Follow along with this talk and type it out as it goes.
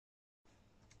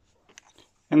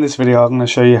In this video, I'm going to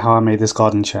show you how I made this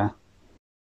garden chair.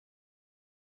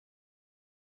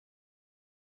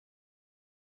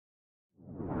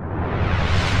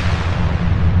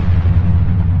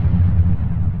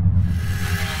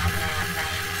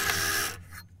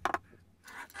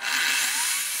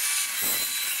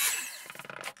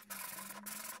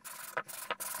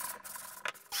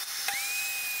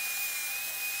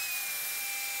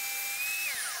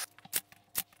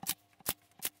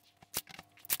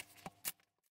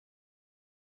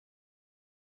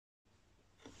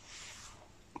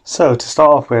 So to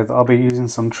start off with, I'll be using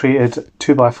some treated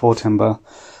 2x4 timber.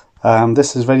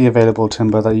 This is ready available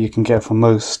timber that you can get from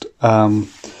most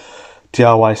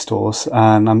DIY stores,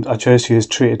 and I chose to use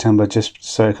treated timber just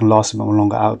so it can last a bit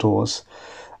longer outdoors.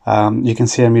 You can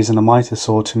see I'm using a miter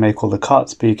saw to make all the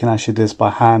cuts, but you can actually do this by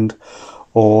hand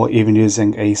or even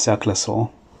using a circular saw.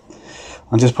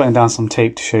 I'm just putting down some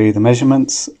tape to show you the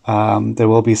measurements. There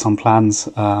will be some plans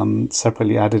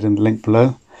separately added in the link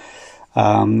below.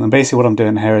 And basically what I'm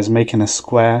doing here is making a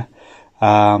square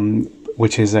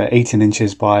which is 18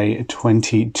 inches by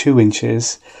 22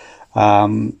 inches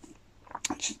for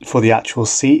the actual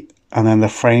seat, and then the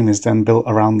frame is then built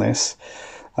around this.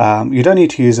 You don't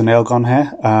need to use a nail gun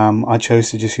here. I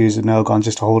chose to just use a nail gun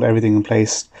just to hold everything in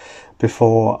place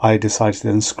before I decided to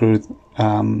then screw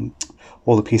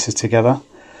all the pieces together.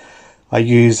 I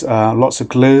use lots of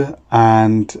glue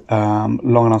and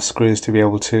long enough screws to be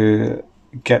able to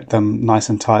get them nice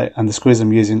and tight, and the screws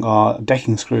I'm using are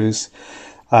decking screws.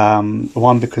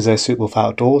 One, because they're suitable for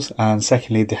outdoors, and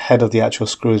secondly, the head of the actual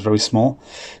screw is very small,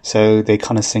 so they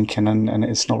kind of sink in and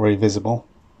it's not very visible.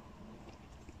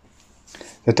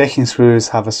 The decking screws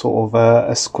have a sort of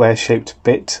a square shaped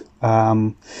bit,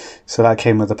 so that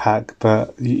came with the pack,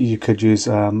 but you could use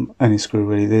any screw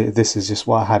really. This is just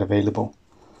what I had available.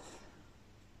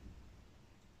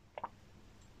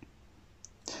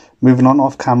 Moving on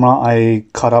off camera, I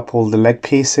cut up all the leg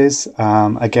pieces.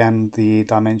 Again, the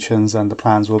dimensions and the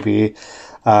plans will be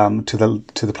to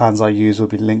the plans I use will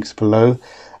be linked below.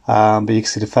 But you can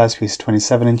see the first piece is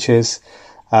 27 inches,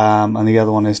 and the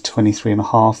other one is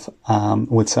 23.5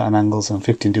 with certain angles and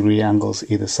 15-degree angles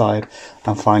either side,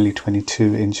 and finally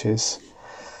 22 inches.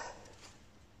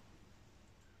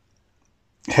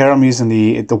 Here I'm using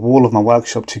the wall of my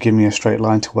workshop to give me a straight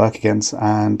line to work against,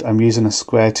 and I'm using a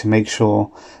square to make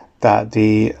sure that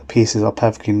the pieces are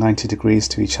perfectly 90 degrees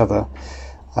to each other.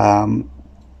 And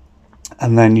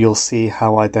then you'll see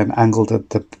how I then angled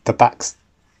the back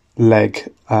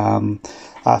leg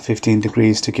at 15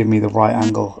 degrees to give me the right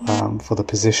angle for the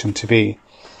position to be.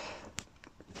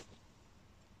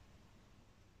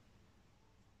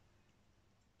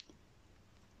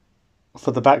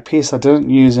 For the back piece, I didn't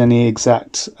use any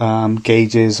exact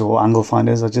gauges or angle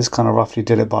finders. I just kind of roughly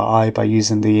did it by eye by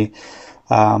using the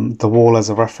wall as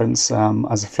a reference,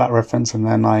 as a flat reference, and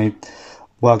then I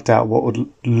worked out what would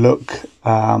look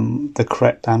the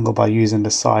correct angle by using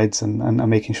the sides and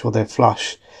making sure they're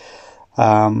flush.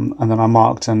 And then I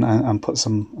marked and put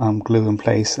some glue in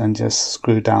place and just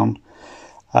screwed down,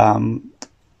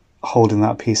 holding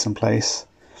that piece in place.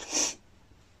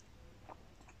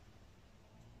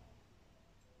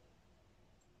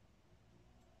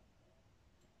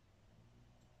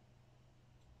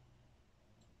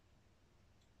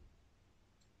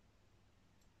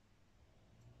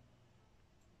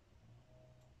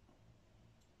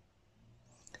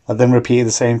 I then repeated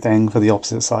the same thing for the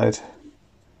opposite side.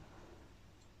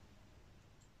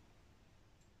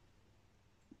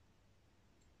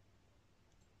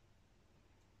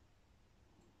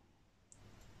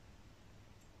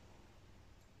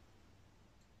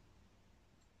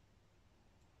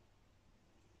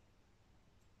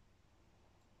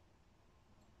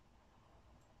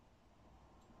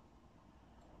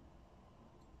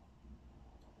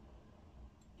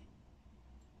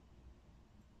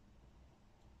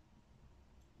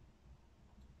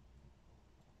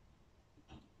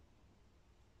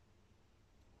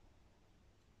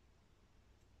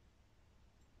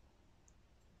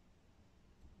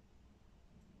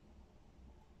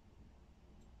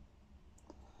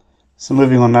 So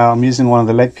moving on now, I'm using one of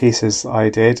the leg pieces I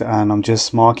did, and I'm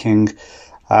just marking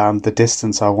the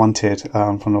distance I wanted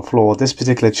from the floor. This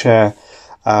particular chair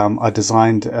I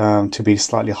designed to be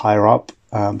slightly higher up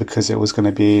because it was going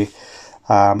to be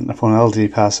for an elderly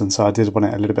person, so I did want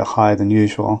it a little bit higher than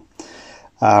usual.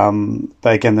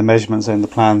 But again, the measurements are in the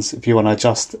plans. If you want to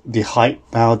adjust the height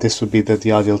now, this would be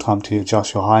the ideal time to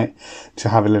adjust your height to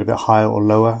have it a little bit higher or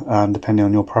lower, depending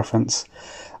on your preference.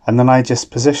 And then I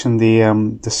just position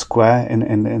the square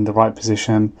in the right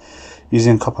position,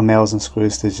 using a couple of nails and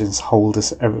screws to just hold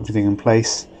everything in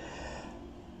place.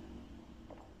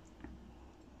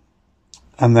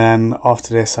 And then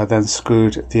after this, I then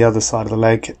screwed the other side of the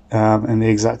leg in the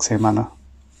exact same manner.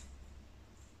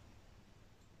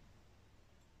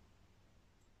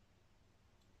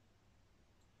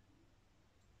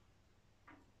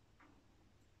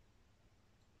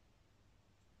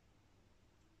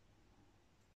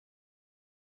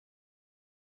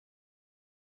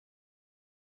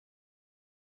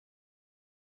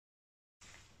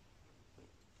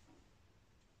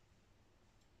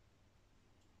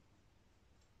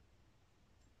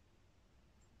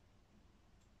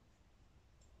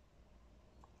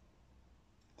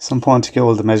 It's important to get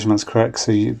all the measurements correct,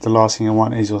 so the last thing you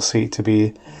want is your seat to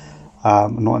be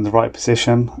not in the right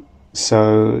position.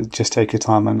 So just take your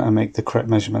time and make the correct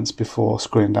measurements before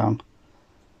screwing down.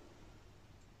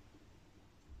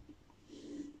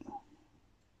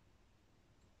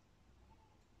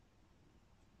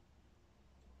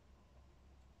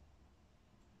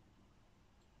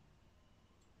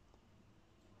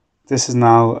 This is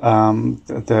now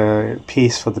the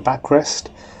piece for the backrest.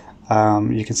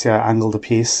 You can see I angled the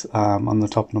piece on the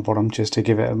top and the bottom just to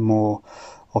give it a more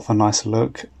of a nicer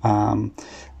look.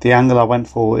 The angle I went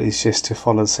for is just to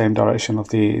follow the same direction of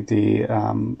the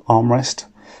armrest,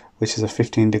 which is a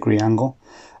 15-degree angle.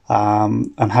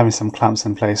 And having some clamps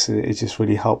in place, it just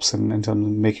really helps in terms of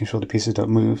making sure the pieces don't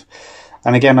move.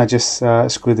 And again, I just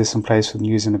screw this in place with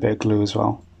using a bit of glue as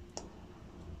well.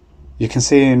 You can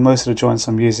see in most of the joints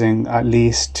I'm using at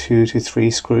least 2 to 3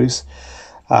 screws.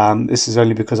 This is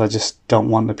only because I just don't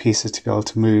want the pieces to be able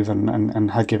to move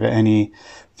and give it any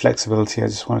flexibility. I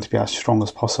just want it to be as strong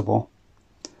as possible.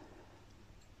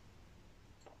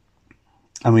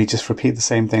 And we just repeat the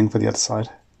same thing for the other side.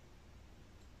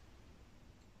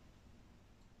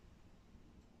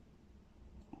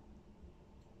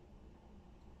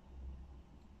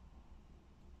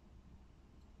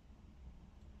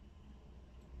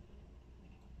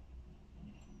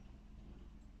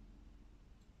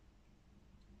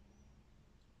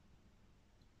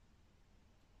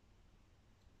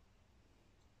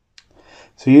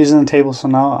 So using the table saw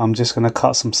now, I'm just going to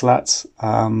cut some slats,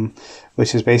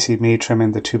 which is basically me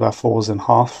trimming the 2x4s in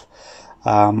half.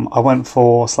 I went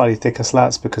for slightly thicker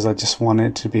slats because I just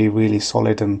wanted it to be really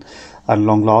solid and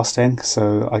long lasting,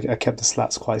 so I kept the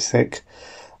slats quite thick.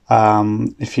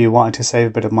 If you wanted to save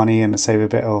a bit of money and save a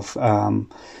bit of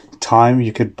time,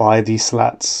 you could buy these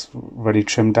slats ready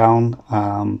trimmed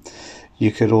down.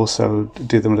 You could also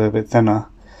do them a little bit thinner.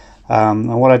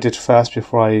 And what I did first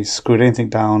before I screwed anything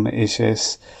down is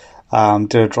just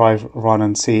did a dry run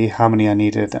and see how many I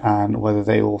needed and whether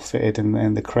they all fitted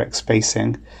in the correct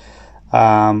spacing.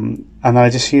 And then I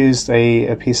just used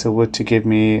a piece of wood to give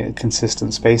me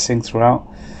consistent spacing throughout,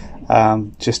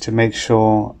 just to make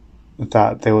sure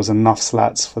that there was enough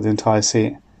slats for the entire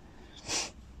seat.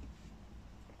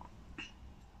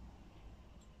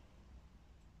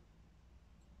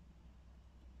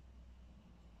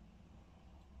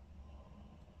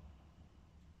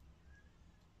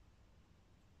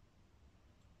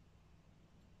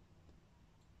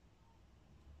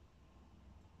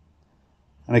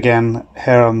 And again,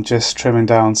 here I'm just trimming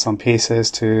down some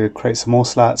pieces to create some more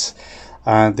slats.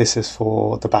 This is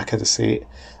for the back of the seat.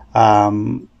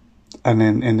 And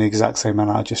in the exact same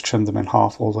manner, I just trimmed them in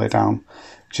half all the way down,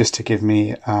 just to give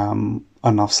me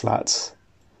enough slats.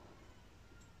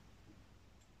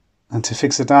 And to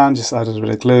fix it down, just add a bit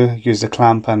of glue, use a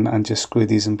clamp and just screw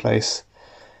these in place.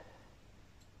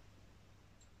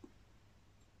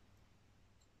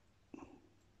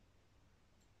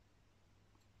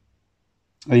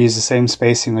 I use the same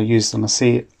spacing I used on the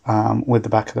seat with the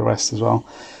back of the rest as well,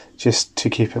 just to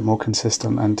keep it more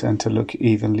consistent and to look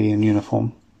evenly and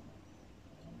uniform.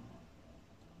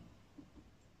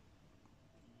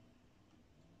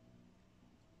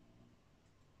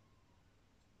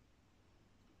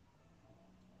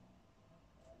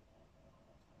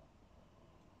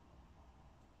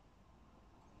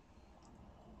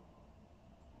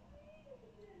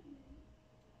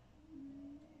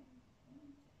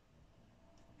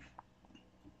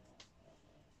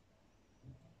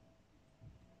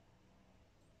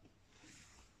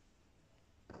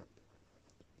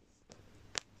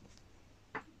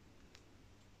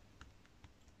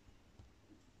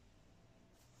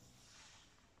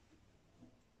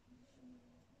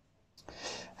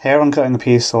 Here I'm cutting a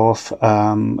piece off a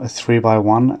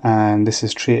 3x1, and this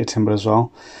is treated timber as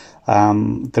well.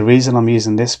 The reason I'm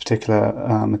using this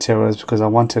particular material is because I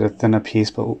wanted a thinner piece,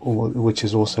 but which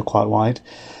is also quite wide.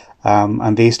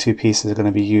 And these two pieces are going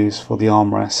to be used for the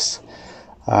armrests.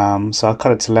 So I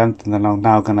cut it to length, and then I'm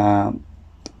now going to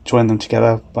join them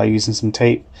together by using some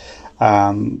tape.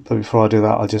 But before I do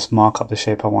that, I'll just mark up the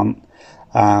shape I want.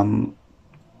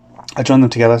 I joined them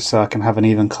together so I can have an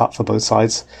even cut for both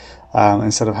sides,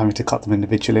 instead of having to cut them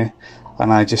individually.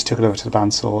 And I just took it over to the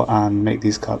bandsaw and make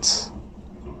these cuts.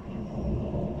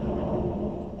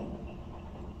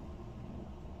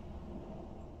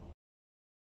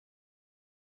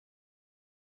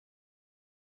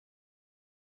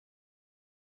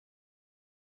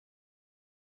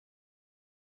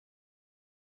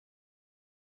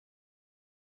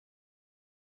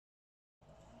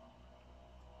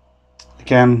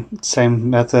 Again, same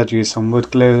method, use some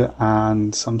wood glue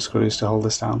and some screws to hold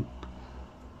this down.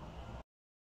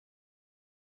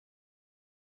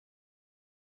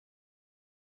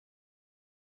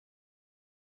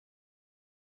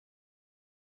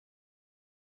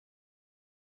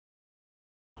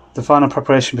 The final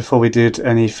preparation before we did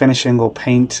any finishing or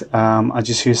paint, I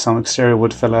just used some exterior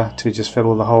wood filler to just fill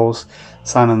all the holes,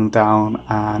 sanding them down,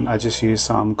 and I just used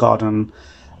some garden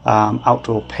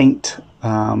outdoor paint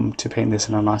to paint this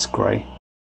in a nice grey.